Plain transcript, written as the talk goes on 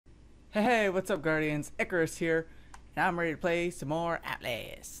Hey, what's up, Guardians? Icarus here, and I'm ready to play some more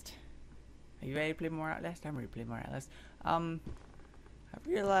Outlast. Are you ready to play more Outlast? I'm ready to play more Outlast. I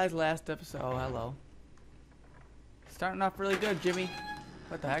realized last episode. Oh, hello. Starting off really good, Jimmy.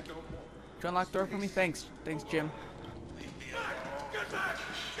 What the heck? Did you unlock the door for me? Thanks, Jim. Get back!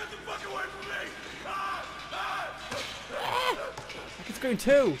 Get the fuck away from me! I can scream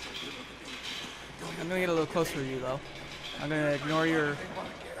too. I'm gonna get a little closer to you, though. I'm gonna ignore your.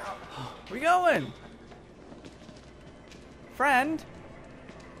 Where you going? Friend?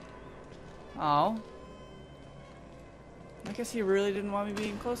 Oh. I guess he really didn't want me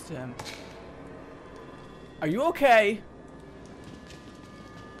being close to him. Are you okay?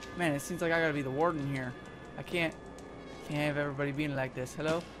 Man, it seems like I gotta be the warden here. I can't have everybody being like this.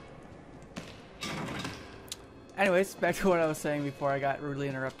 Hello? Anyways, back to what I was saying before I got rudely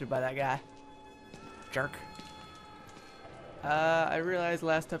interrupted by that guy. Jerk. I realized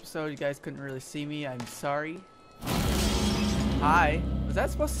last episode you guys couldn't really see me. I'm sorry. Hi. Was that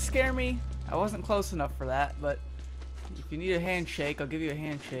supposed to scare me? I wasn't close enough for that, but if you need a handshake, I'll give you a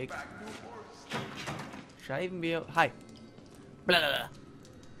handshake. Should I even be able— Hi. Blah, blah, blah.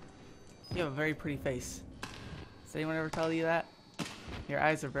 You have a very pretty face. Does anyone ever tell you that? Your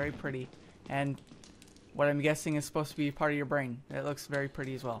eyes are very pretty, and what I'm guessing is supposed to be part of your brain. It looks very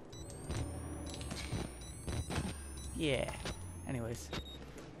pretty as well. Yeah. Anyways.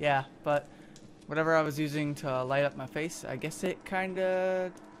 Yeah, but whatever I was using to light up my face, I guess it kinda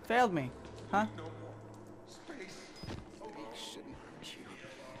failed me. Huh? No more space. Shouldn't hurt you.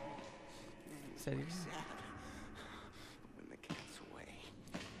 Said he— Sad when the cat's away.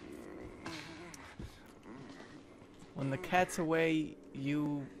 When the cat's away,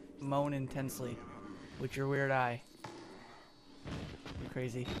 you moan intensely with your weird eye. You're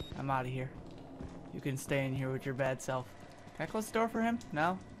crazy. I'm out of here. You can stay in here with your bad self. Can I close the door for him?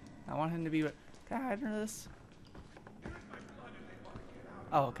 No? I want him to be— Can I hide under this?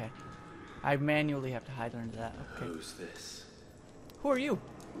 Oh, okay. I manually have to hide under that. Okay. Who's this? Who are you?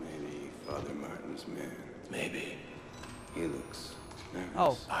 Maybe Father Martin's man. Maybe. He looks nervous.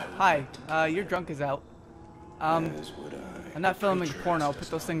 Oh, hi. Your drunk is out. As would I. I'm not filming Creature porno. has Put this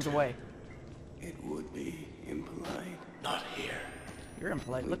those things object. away. It would be impolite. Not here. You're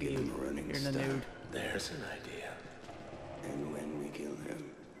impolite. Look at give you. him a running You're in the start. nude. There's an idea. And when we kill him,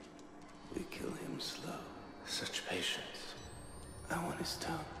 we kill him slow. Such patience. I want his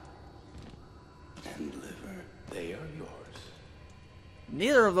tongue. And liver. They are yours.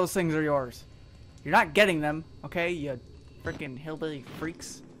 Neither of those things are yours. You're not getting them, okay? You freaking hillbilly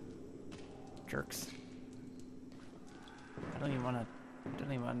freaks. Jerks. I don't even wanna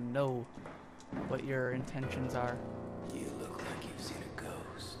know what your intentions are. You look like you've seen a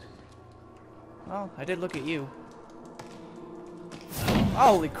ghost. Well, I did look at you.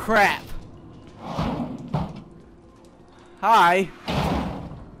 Holy crap! Hi!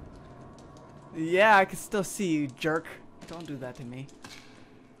 Yeah, I can still see you, jerk. Don't do that to me.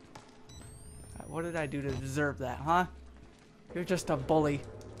 What did I do to deserve that, huh? You're just a bully.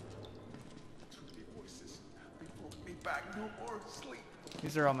 Too many voices. They brought me back. No more sleep.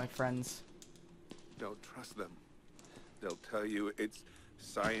 These are all my friends. Don't trust them. They'll tell you it's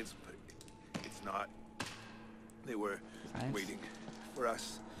science, but it's not. They were Science? waiting for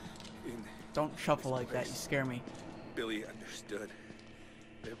us in Don't shuffle like that, you scare me. Billy understood.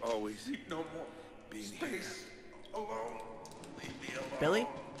 They've always no more been here. Alone. Leave me alone. Billy?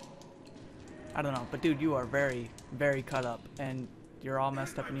 I don't know, but dude, you are very, very cut up, and you're all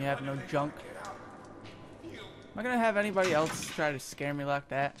messed up, and you have no junk. Am I gonna have anybody else try to scare me like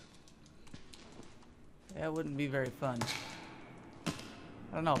that? That wouldn't be very fun.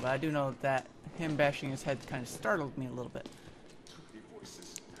 I don't know, but I do know that him bashing his head kind of startled me a little bit.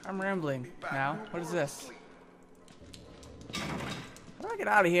 I'm rambling now. What is this? How do I get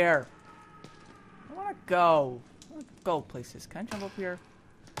out of here? I wanna go. I wanna go places. Can I jump up here?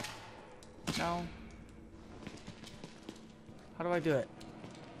 No. How do I do it?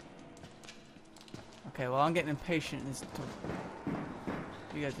 Okay, well, I'm getting impatient.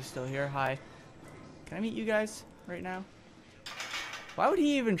 You guys are still here. Hi. Can I meet you guys right now? Why would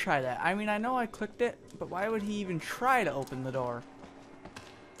he even try that? I mean, I know I clicked it, but why would he even try to open the door?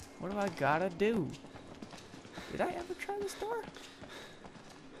 What do I gotta do? Did I ever try this door?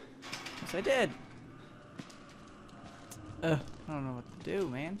 Yes, I did. Ugh, I don't know what to do,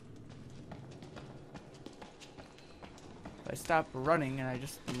 man. If I stop running and I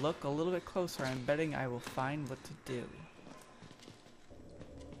just look a little bit closer, I'm betting I will find what to do.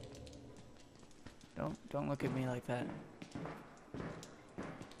 Don't look at me like that.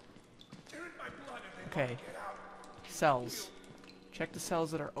 Okay. Cells. Check the cells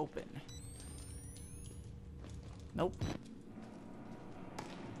that are open. Nope.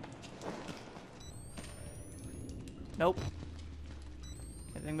 Nope.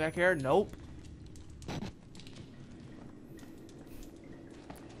 Anything back here? Nope.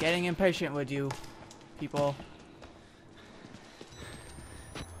 Getting impatient with you, people.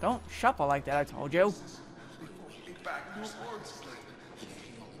 Don't shuffle like that, I told you.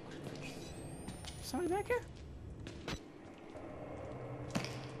 Somebody back here?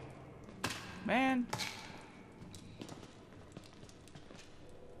 Man.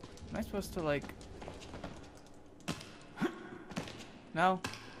 Am I supposed to, like... No?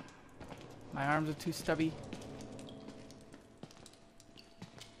 My arms are too stubby.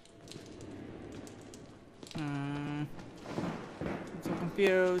 I'm so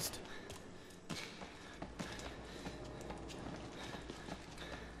confused.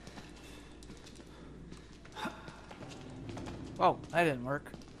 Oh, that didn't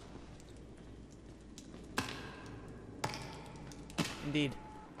work. Indeed.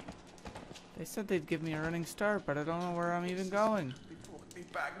 They said they'd give me a running start, but I don't know where I'm even going. Be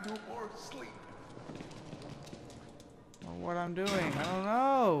back no more sleep. Or what I'm doing. I don't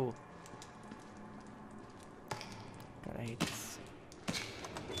know. God, I hate this.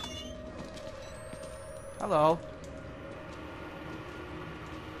 Hello.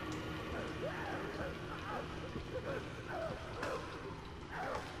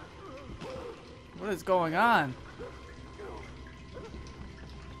 What is going on?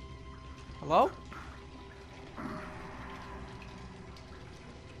 Hello?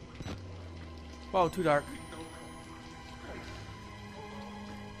 Whoa, too dark.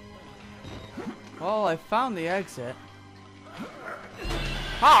 Well, I found the exit.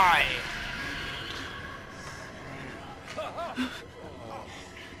 Hi! God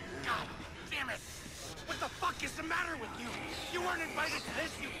damn it! What the fuck is the matter with you? You weren't invited to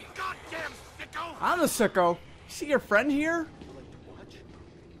this, you goddamn sicko! I'm the sicko. See your friend here? What?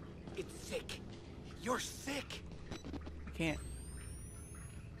 It's sick. You're sick. I can't.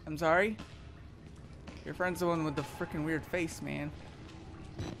 I'm sorry? Your friend's the one with the freaking weird face, man.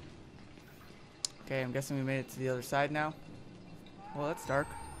 Okay, I'm guessing we made it to the other side now. Well, that's dark.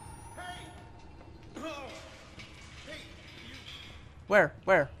 Where?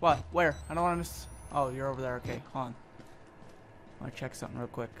 Where? What? Where? I don't want to miss... Oh, you're over there. Okay, hold on. I want to check something real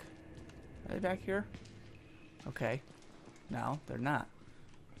quick. Are they back here? Okay. No, they're not.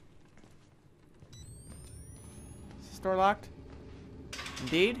 Is this door locked?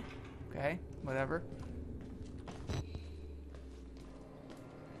 Indeed. Okay, whatever.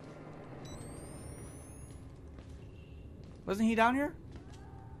 Wasn't he down here?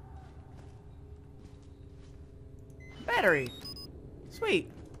 Battery. Sweet.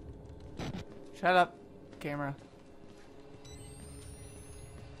 Shut up, camera.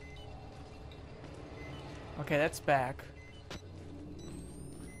 Okay, that's back.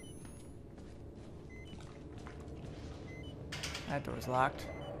 That door's locked.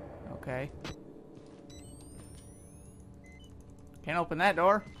 Okay. Can't open that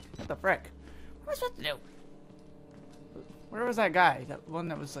door. What the frick? What am I supposed to do? Where was that guy? That one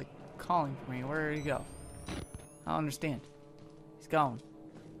that was like calling for me. Where did he go? I don't understand. He's gone.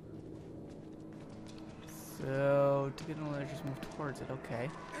 So to get in there, just move towards it. Okay.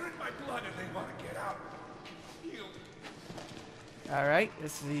 They're in my blood and they want to get out. You. All right.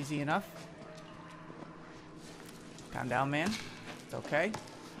 This is easy enough. Calm down, man. It's okay.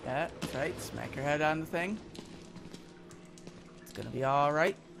 Yeah, that's right. Smack your head on the thing. It's gonna be all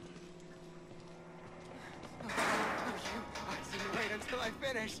right. I didn't wait until I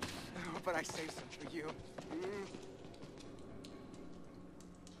finished. Oh, but I saved some for you.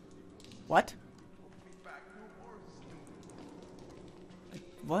 What?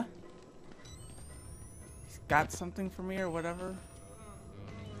 What? He's got something for me or whatever.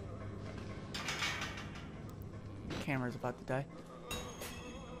 The camera's about to die.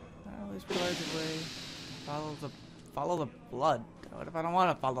 I always realize the way. Follow the blood. What if I don't want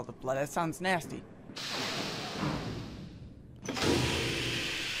to follow the blood? That sounds nasty. Okay.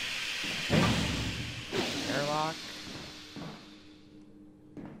 Airlock.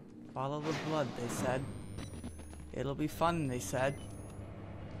 Follow the blood, they said. It'll be fun, they said.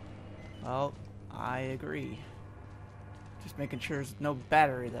 Well, I agree. Just making sure there's no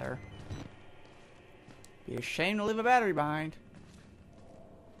battery there. Be a shame to leave a battery behind.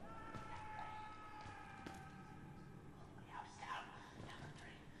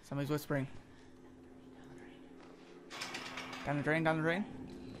 Somebody's whispering. Down the drain, down the drain.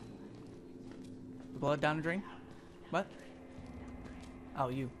 The blood down the drain? What? Oh,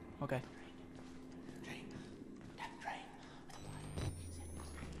 you. Okay.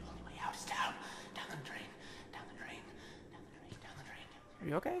 Are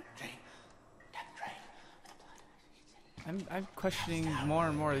you okay? I'm questioning more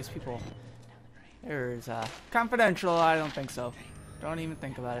and more of these people. There's confidential. I don't think so. Don't even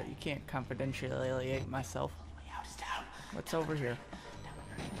think about it. You can't confidentially myself. What's over here?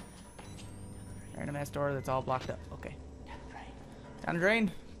 Random ass door that's all blocked up. Okay. Down the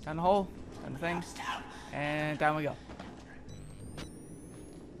drain. Down the hole. Down the thing. And down we go.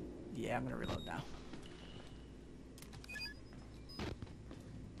 Yeah, I'm gonna reload now.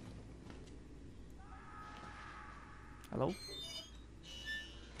 Hello?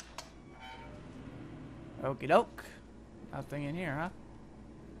 Okie doke. Nothing in here, huh?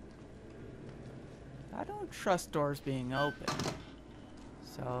 I don't trust doors being open.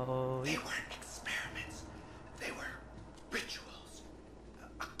 So... They weren't experiments. They were rituals.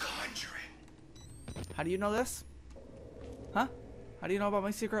 A conjuring. How do you know this? Huh? How do you know about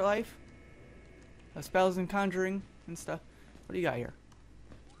my secret life? Spells and conjuring and stuff. What do you got here?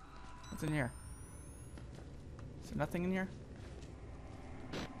 What's in here? Is there nothing in here?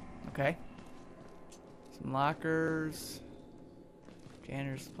 Okay. Some lockers.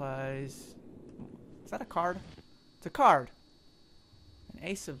 Janitor supplies. Is that a card? It's a card. An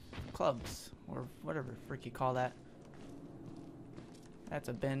ace of clubs. Or whatever the frick you call that. That's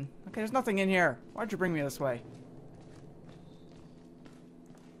a bin. Okay, there's nothing in here. Why'd you bring me this way?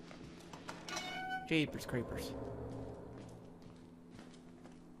 Jeepers creepers.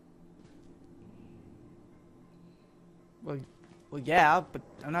 Well, yeah, but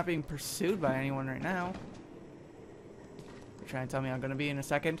I'm not being pursued by anyone right now. You're trying to tell me I'm gonna be in a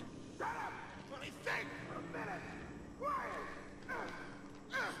second? Shut up! Let me think for a minute. Quiet.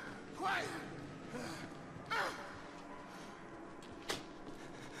 Quiet.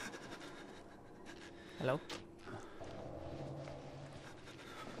 Hello?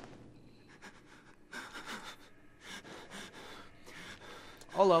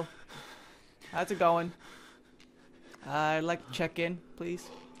 Hello. How's it going? I'd like to check in, please.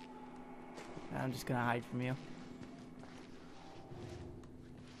 I'm just gonna hide from you.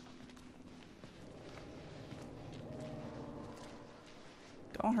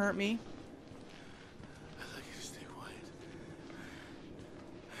 Don't hurt me. I'd like you to stay quiet.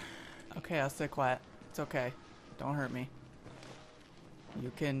 Okay, I'll stay quiet. It's okay. Don't hurt me.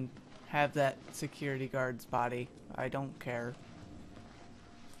 You can have that security guard's body. I don't care.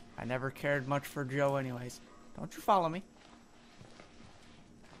 I never cared much for Joe anyways. Don't you follow me.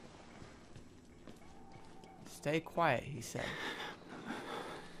 Stay quiet, he said.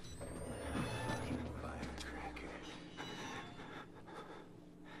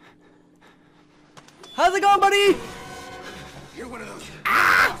 How's it going, buddy? You're one of those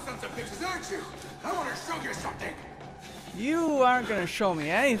sons of bitches, aren't you? I want to show you something. You aren't gonna show me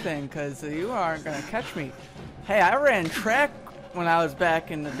anything, cause you aren't gonna catch me. Hey, I ran track when I was back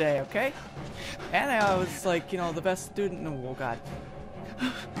in the day, okay? And I was like, you know, the best student. Oh God!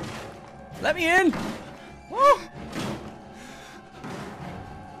 Let me in! Woo!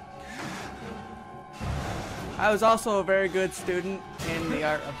 I was also a very good student in the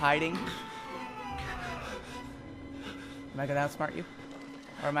art of hiding. Am I gonna outsmart you?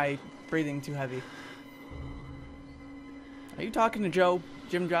 Or am I breathing too heavy? Are you talking to Joe?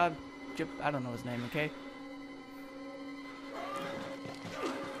 Jim Job? I don't know his name, okay?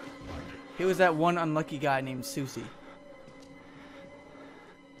 He was that one unlucky guy named Susie.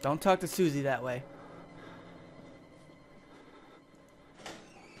 Don't talk to Susie that way.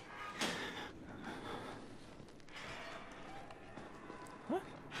 What?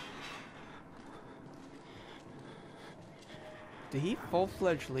 Did he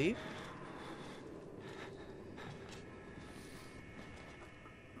full-fledged leave?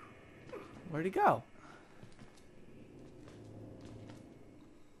 Where'd he go?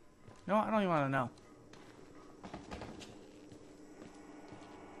 No, I don't even want to know.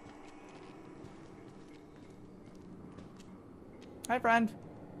 Hi, friend.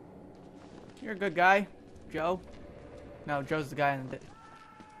 You're a good guy. Joe? No, Joe's the guy in the...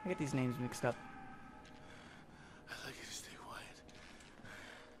 I get these names mixed up. I'd like you to stay quiet.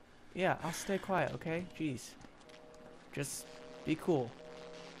 Yeah, I'll stay quiet, okay? Jeez. Just be cool.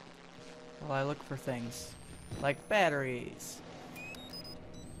 While I look for things. Like batteries.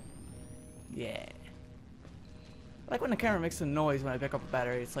 Yeah. I like when the camera makes a noise when I pick up a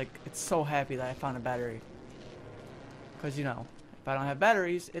battery. It's like, it's so happy that I found a battery. Because, you know, if I don't have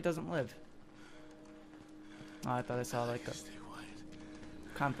batteries, it doesn't live. Oh, I thought I saw like a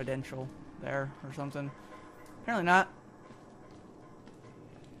confidential there or something. Apparently not.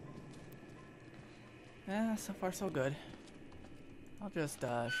 Yeah, so far so good. I'll just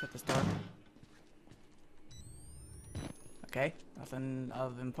shut this door. Okay, nothing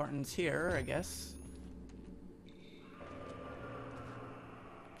of importance here, I guess.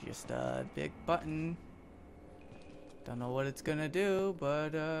 Just a big button. Don't know what it's gonna do,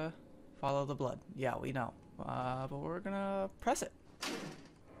 but follow the blood. Yeah, we know. But we're gonna press it.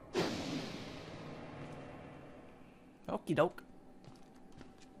 Okie doke.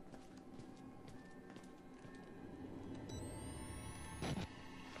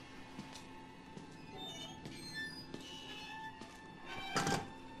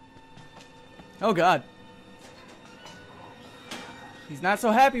 Oh god. He's not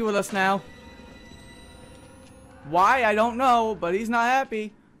so happy with us now. Why? I don't know, but he's not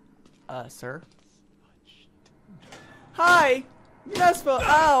happy. Sir? Hi! You're not supposed—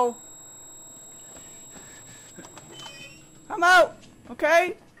 Ow! I'm out!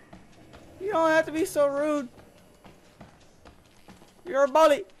 Okay? You don't have to be so rude. You're a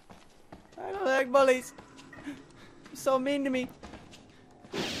bully. I don't like bullies. You're so mean to me.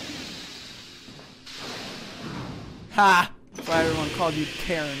 Ha! That's why everyone called you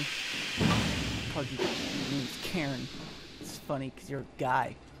Karen. Called you— your name's Karen. It's funny because you're a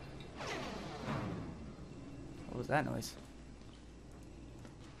guy. What was that noise?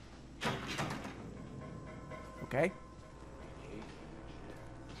 Okay.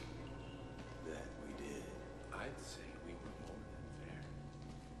 That we did. I'd say we were more than fair.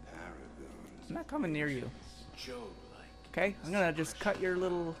 Paragons. I'm not coming near you. Job-like. Okay? I'm gonna just cut your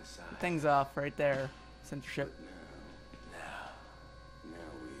little things off right there. Censorship. Now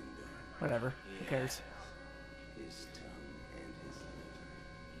we endure Whatever. Who cares? his tongue and his liver.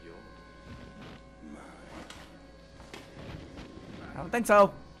 Your Mine. I don't think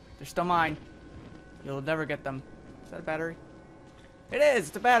so. They're still mine. You'll never get them. Is that a battery? It is!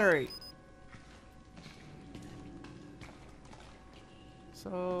 It's a battery!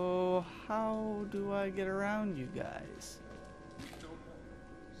 So, how do I get around you guys?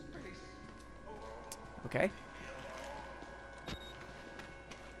 Okay.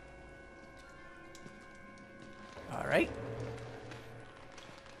 Alright.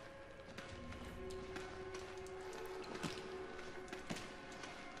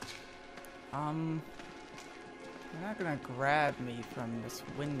 They're not gonna grab me from this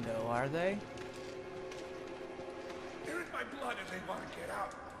window, are they? They're in my blood and they want to get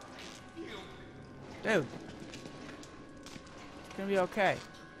out. You. Dude. It's gonna be okay.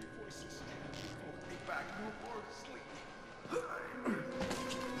 Your voices. Hold me back. No more sleep.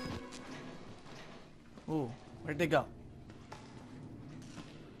 Ooh, where'd they go?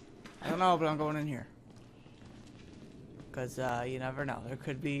 I don't know, but I'm going in here. Because, you never know. There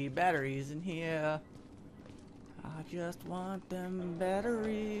could be batteries in here. I just want them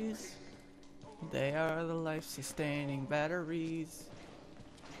batteries. They are the life-sustaining batteries.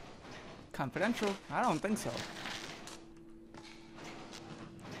 Confidential? I don't think so.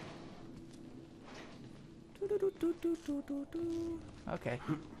 Okay.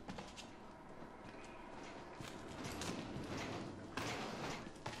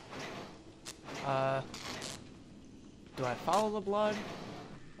 Do I follow the blood?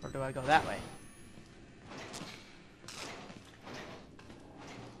 Or do I go that way?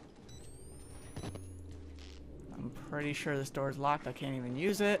 I'm pretty sure this door is locked. I can't even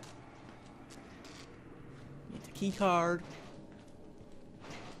use it. Need the key card.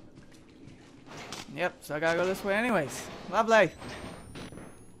 Yep, so I gotta go this way anyways. Lovely.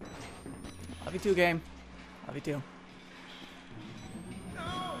 Love you too, game. Love you too.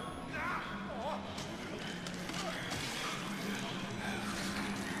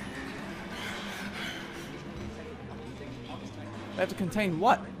 I have to contain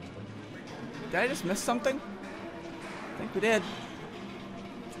what? Did I just miss something? I think we did.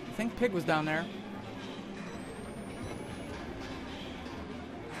 I think Pig was down there.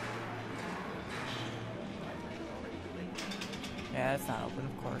 Yeah, it's not open,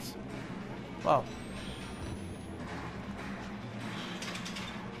 of course. Whoa.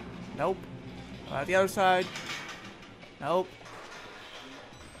 Nope. At the other side. Nope.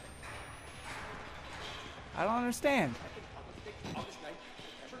 I don't understand.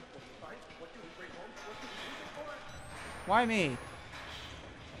 Why me?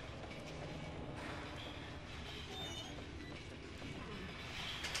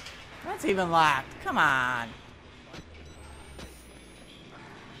 That's even locked. Come on.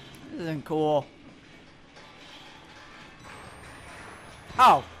 This isn't cool.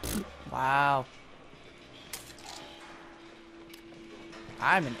 Oh. Wow.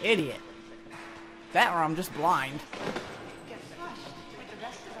 I'm an idiot. That or I'm just blind.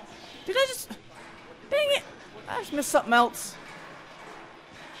 Did I just... Dang it. I just missed something else.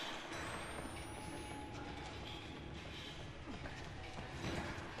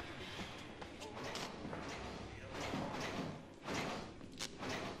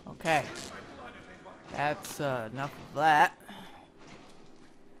 Okay. That's enough of that.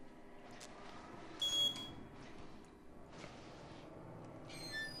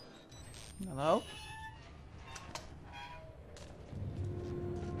 Hello?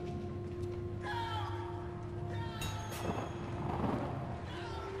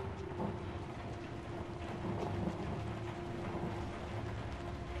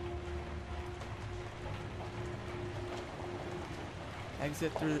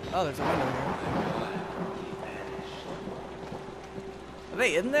 Exit through. Oh, there's a window here. Are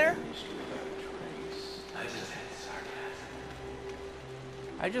they in there?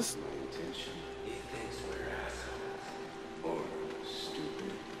 I just. Attention. He thinks we're assholes. Or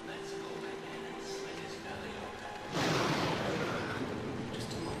stupid. Let's pull him in and slit his belly open.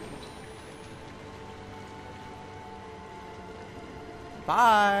 Just a moment.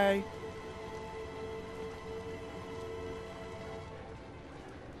 Bye.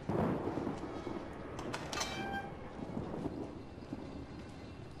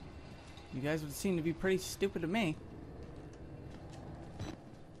 You guys would seem to be pretty stupid to me.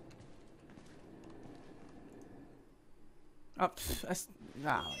 Oh, that's,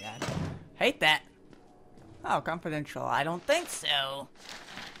 oh yeah, hate that. Oh, confidential. I don't think so.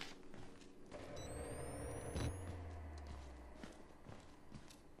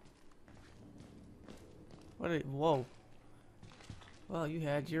 What? Whoa. Well, you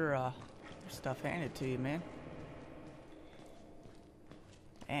had your stuff handed to you, man.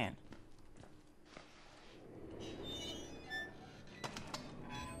 Man.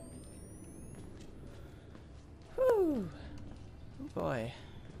 Whew. Oh boy.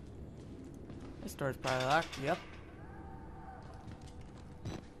 This door's probably locked. Yep.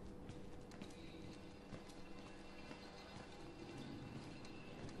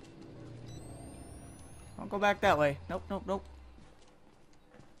 Don't go back that way. Nope, nope, nope.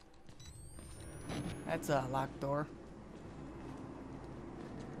 That's a locked door.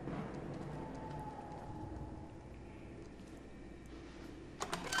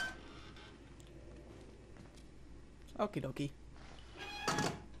 Okie dokie.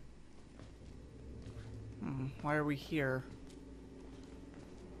 Why are we here?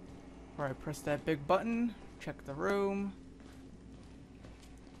 Where I press that big button, check the room.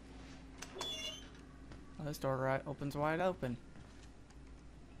 Oh, this door opens wide open.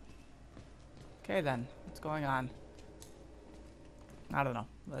 Okay then, what's going on? I don't know.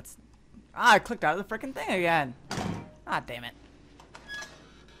 Let's. Ah, I clicked out of the freaking thing again. Ah, damn it.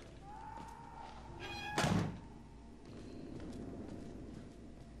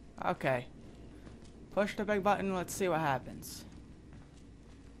 Okay. Push the big button, let's see what happens.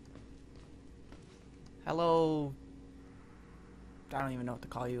 Hello. I don't even know what to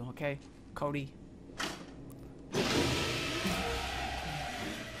call you, okay? Cody. What's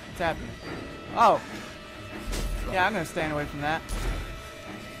happening? Oh. Yeah, I'm gonna stand away from that.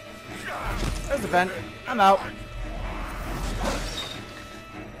 There's a vent. I'm out.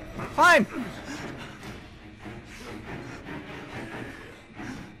 Fine!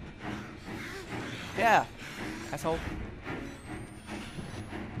 Yeah, asshole.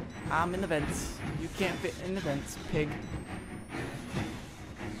 I'm in the vents. You can't fit in the vents, pig.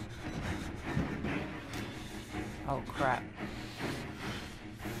 Oh crap.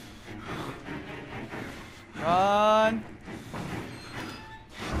 Run!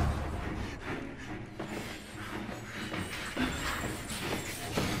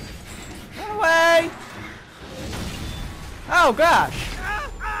 Run away! Oh gosh!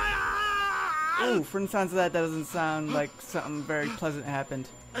 Ooh, from the sounds of that, that doesn't sound like something very pleasant happened.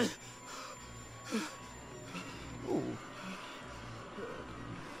 Ooh.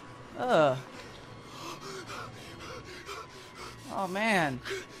 Oh man.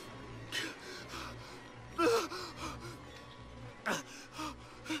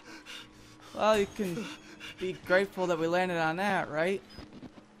 Well, you can be grateful that we landed on that, right?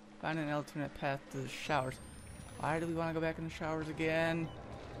 Find an alternate path to the showers. Why do we want to go back in the showers again?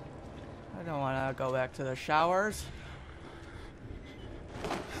 I don't want to go back to the showers.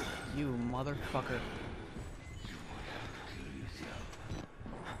 You motherfucker.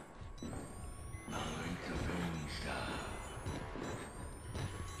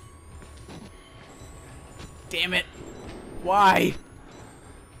 Damn it. Why?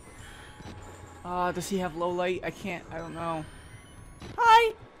 Does he have low light? I don't know.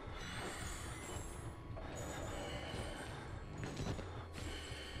 Hi!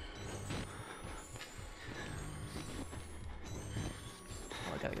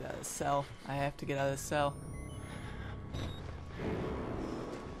 I gotta get out of the cell. I have to get out of the cell.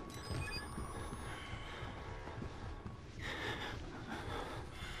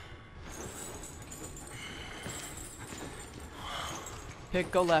 Pig,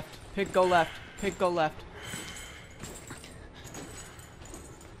 go left. Pig, go left. Pig, go left.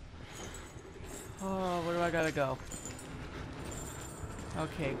 Oh, where do I gotta go?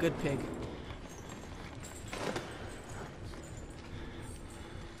 Okay, good pig.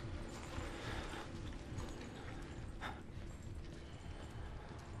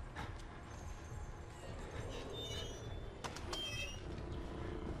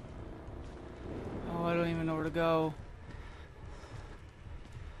 Oh, I don't even know where to go.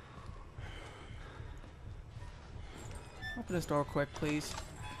 Open this door quick, please.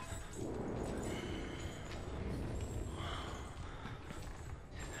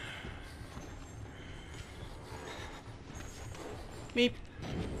 Beep.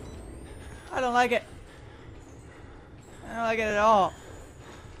 I don't like it. I don't like it at all.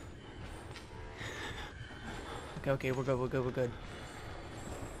 Okay, okay, we're good, we're good, we're good.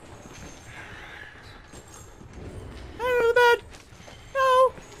 Under the bed!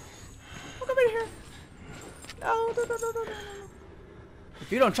 No! Don't come in here! No, no, no, no, no, no, no.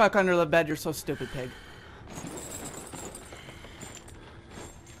 If you don't chuck under the bed, you're so stupid, pig.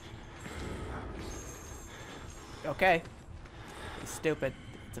 Okay. He's stupid.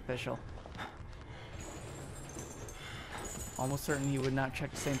 It's official. Almost certain he would not check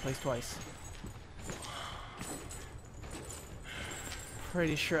the same place twice.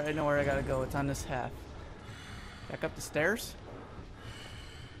 Pretty sure I know where I gotta go. It's on this half. Back up the stairs?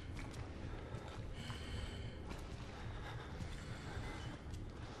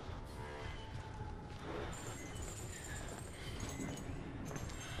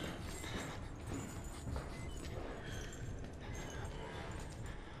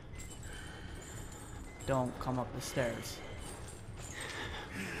 Don't come up the stairs.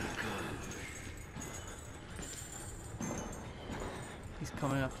 He's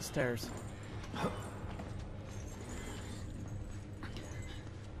coming up the stairs.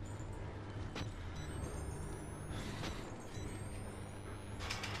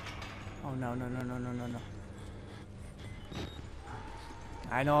 Oh no, no, no, no, no, no, no.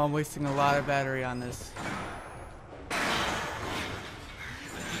 I know I'm wasting a lot of battery on this.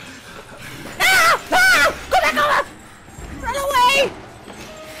 Run away!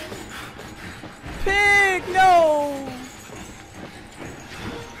 Pig, no!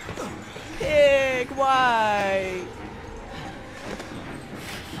 Pig, why?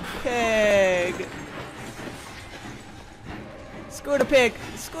 Pig. Scooter pig,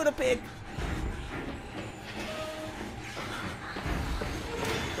 scooter pig.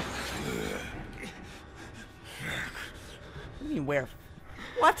 What do you mean where?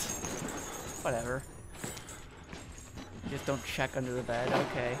 What? Whatever. Just don't check under the bed,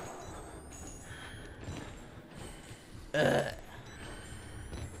 okay. Ugh.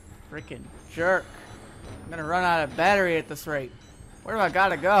 Freaking jerk. I'm gonna run out of battery at this rate. Where do I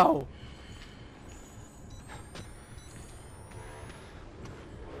gotta go?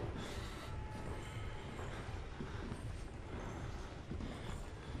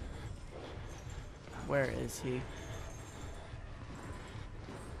 Where is he?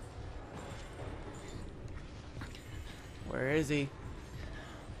 Where is he?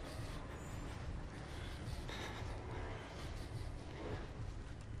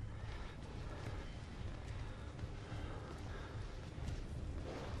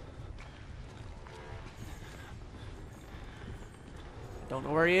 Don't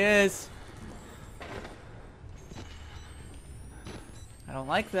know where he is. I don't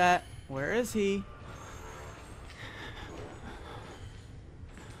like that. Where is he?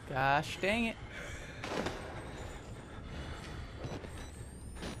 Gosh dang it.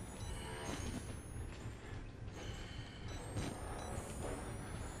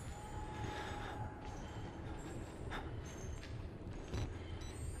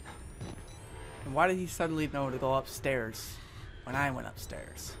 And why did he suddenly know to go upstairs when I went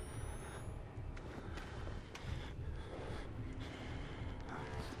upstairs?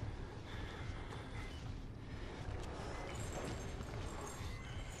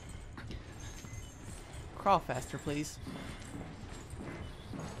 Crawl faster, please.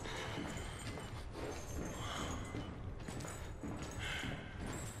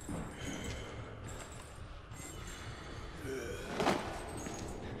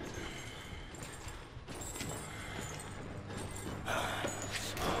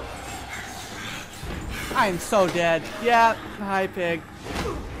 I am so dead. Yeah, hi, pig.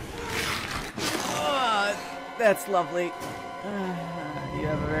 That's lovely. You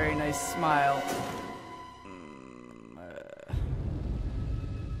have a very nice smile.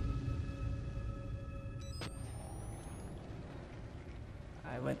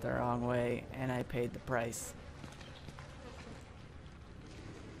 I went the wrong way, and I paid the price.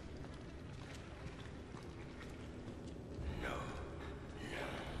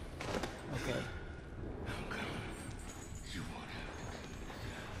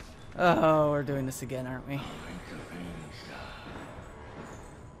 Oh, we're doing this again, aren't we?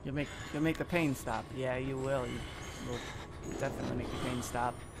 You'll make the pain stop. Yeah, you will. You will definitely make the pain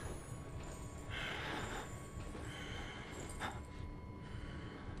stop.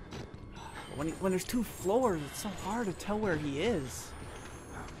 When there's 2 floors, it's so hard to tell where he is.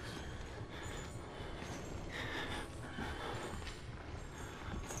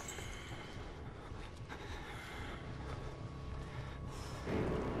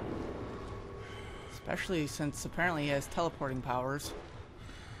 Especially since apparently he has teleporting powers.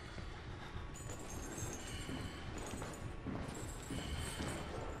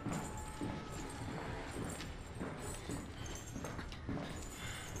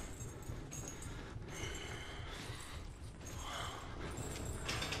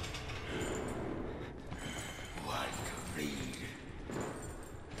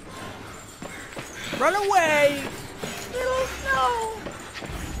 Run away! Little, no!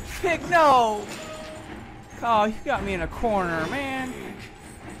 Pig, no! Oh, you got me in a corner, man.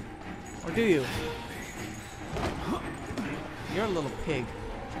 Or do you? You're a little pig.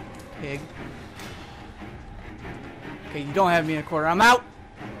 Pig. Okay, you don't have me in a corner. I'm out!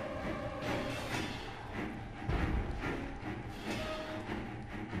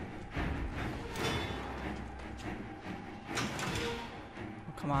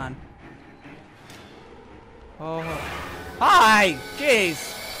 Oh, come on. Oh. Hi!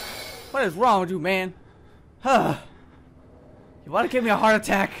 Jeez! What is wrong with you, man? Huh. You want to give me a heart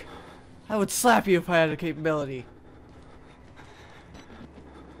attack? I would slap you if I had the capability.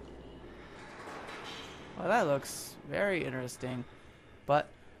 Well, that looks very interesting. But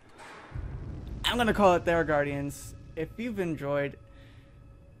I'm gonna call it there, Guardians. If you've enjoyed,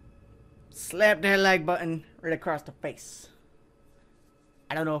 slap that like button right across the face.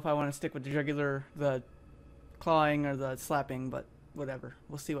 I don't know if I want to stick with the clawing or the slapping, but whatever.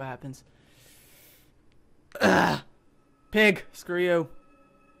 We'll see what happens. Ugh. Pig, screw you.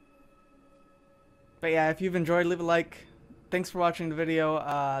 But yeah, if you've enjoyed, leave a like. Thanks for watching the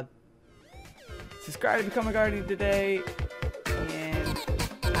video. Subscribe to become a Guardian today, and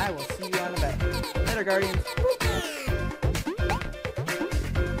I will see you on the back. Later, Guardians. Woo!